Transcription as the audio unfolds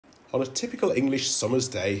On a typical English summer's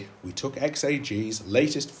day, we took XAG's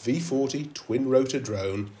latest V40 twin-rotor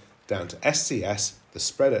drone down to SCS, the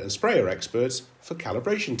spreader and sprayer experts, for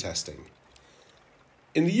calibration testing.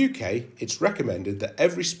 In the UK, it's recommended that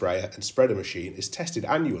every sprayer and spreader machine is tested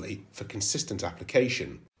annually for consistent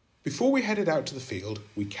application. Before we headed out to the field,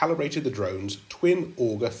 we calibrated the drone's twin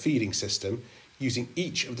auger feeding system using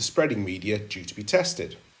each of the spreading media due to be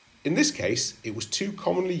tested. In this case, it was two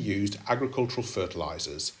commonly used agricultural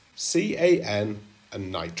fertilisers, CAN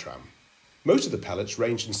and Nitram. Most of the pellets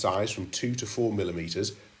ranged in size from 2 to 4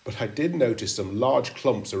 millimetres, but I did notice some large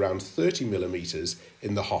clumps around 30 millimetres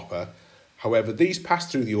in the hopper. However, these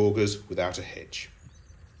passed through the augers without a hitch.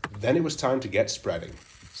 Then it was time to get spreading,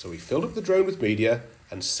 so we filled up the drone with media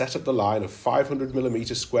and set up the line of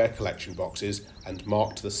 500mm square collection boxes and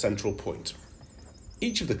marked the central point.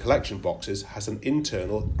 Each of the collection boxes has an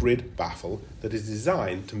internal grid baffle that is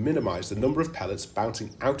designed to minimise the number of pellets bouncing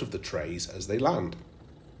out of the trays as they land.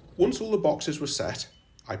 Once all the boxes were set,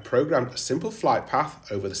 I programmed a simple flight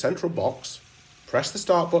path over the central box, pressed the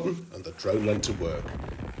start button and the drone went to work.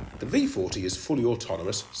 The V40 is fully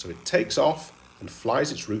autonomous, so it takes off and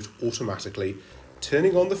flies its route automatically,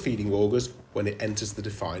 turning on the feeding augers when it enters the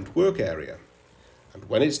defined work area. And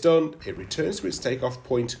when it's done, it returns to its takeoff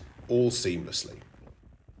point all seamlessly.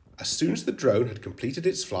 As soon as the drone had completed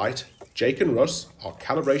its flight, Jake and Russ, our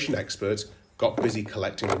calibration experts, got busy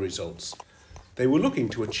collecting the results. They were looking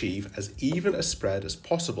to achieve as even a spread as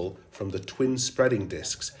possible from the twin spreading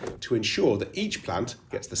discs to ensure that each plant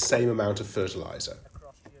gets the same amount of fertiliser.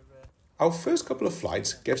 Our first couple of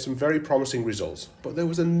flights gave some very promising results, but there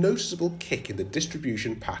was a noticeable kick in the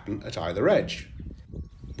distribution pattern at either edge.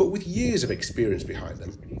 But with years of experience behind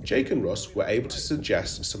them, Jake and Russ were able to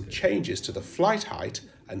suggest some changes to the flight height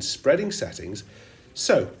and spreading settings,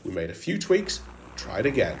 so we made a few tweaks and tried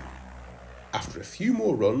again. After a few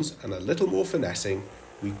more runs and a little more finessing,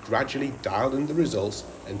 we gradually dialed in the results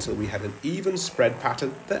until we had an even spread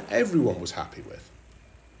pattern that everyone was happy with.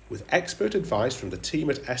 With expert advice from the team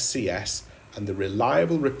at SCS and the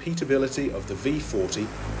reliable repeatability of the V40,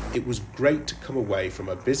 it was great to come away from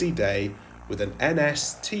a busy day with an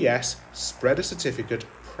NSTS spreader certificate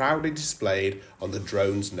proudly displayed on the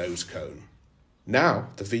drone's nose cone. Now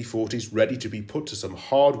the V40 is ready to be put to some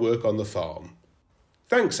hard work on the farm.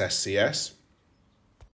 Thanks SCS.